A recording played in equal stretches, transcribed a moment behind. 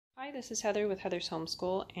Hi, this is Heather with Heather's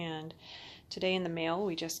Homeschool, and today in the mail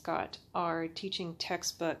we just got our teaching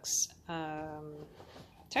textbooks.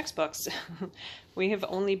 We have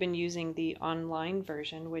only been using the online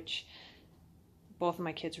version, which both of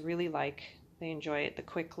my kids really like. They enjoy it, the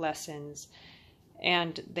quick lessons,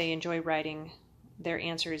 and they enjoy writing their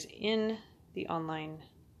answers in the online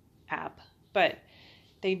app. But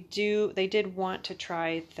they did want to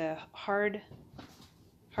try the hard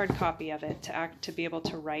copy of it to be able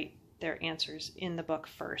to write their answers in the book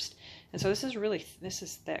first. And so this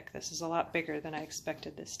is thick. This is a lot bigger than I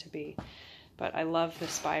expected this to be. But I love the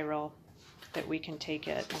spiral that we can take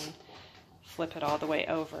it and flip it all the way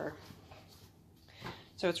over.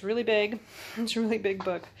 So it's really big. It's a really big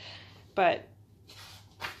book. But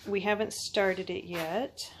we haven't started it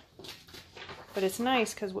yet. But it's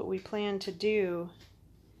nice because what we plan to do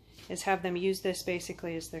is have them use this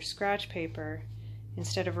basically as their scratch paper.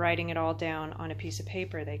 Instead of writing it all down on a piece of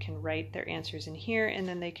paper, they can write their answers in here, and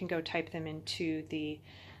then they can go type them into the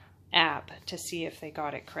app to see if they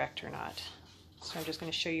got it correct or not. So I'm just going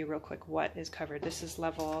to show you real quick what is covered. This is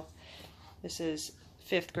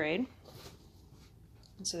 5th grade.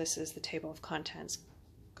 And so this is the table of contents.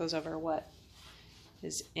 Goes over what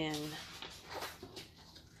is in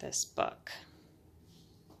this book.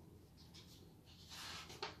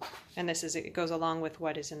 And it goes along with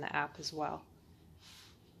what is in the app as well.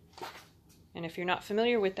 And if you're not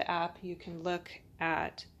familiar with the app, you can look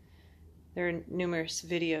at, there are numerous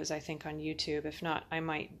videos I think on YouTube. If not, I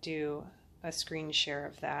might do a screen share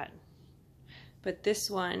of that. But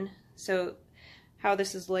this one, so how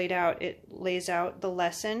this is laid out, it lays out the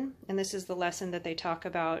lesson, and this is the lesson that they talk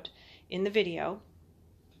about in the video.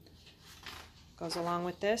 Goes along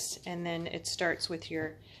with this, and then it starts with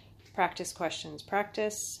your practice questions.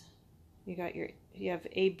 Practice, you have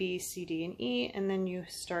A, B, C, D, and E, and then you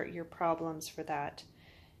start your problems for that,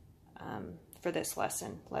 for this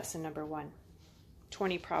lesson number 1.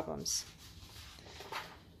 20 problems.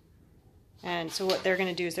 And so what they're going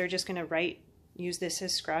to do is they're just going to use this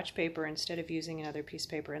as scratch paper instead of using another piece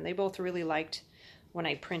of paper. And they both really liked when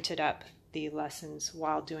I printed up the lessons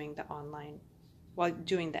while doing the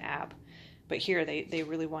app. But here they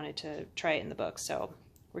really wanted to try it in the book. So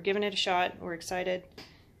we're giving it a shot. We're excited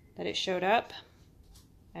that it showed up.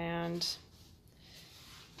 And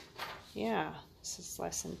yeah, this is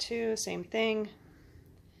lesson 2, same thing.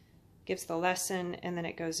 Gives the lesson, and then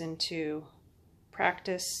it goes into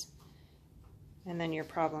practice, and then your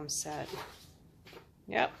problem set.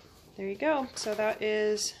 Yep, there you go. So that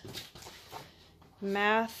is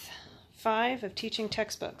Math 5 of teaching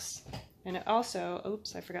textbooks. And it also,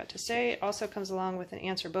 oops, I forgot to say, it also comes along with an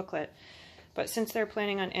answer booklet. But since they're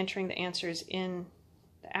planning on entering the answers in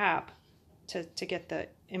the app, to get the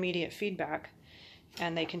immediate feedback,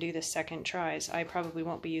 and they can do the second tries. I probably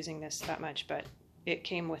won't be using this that much, but it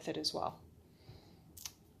came with it as well.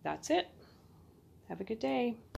 That's it. Have a good day.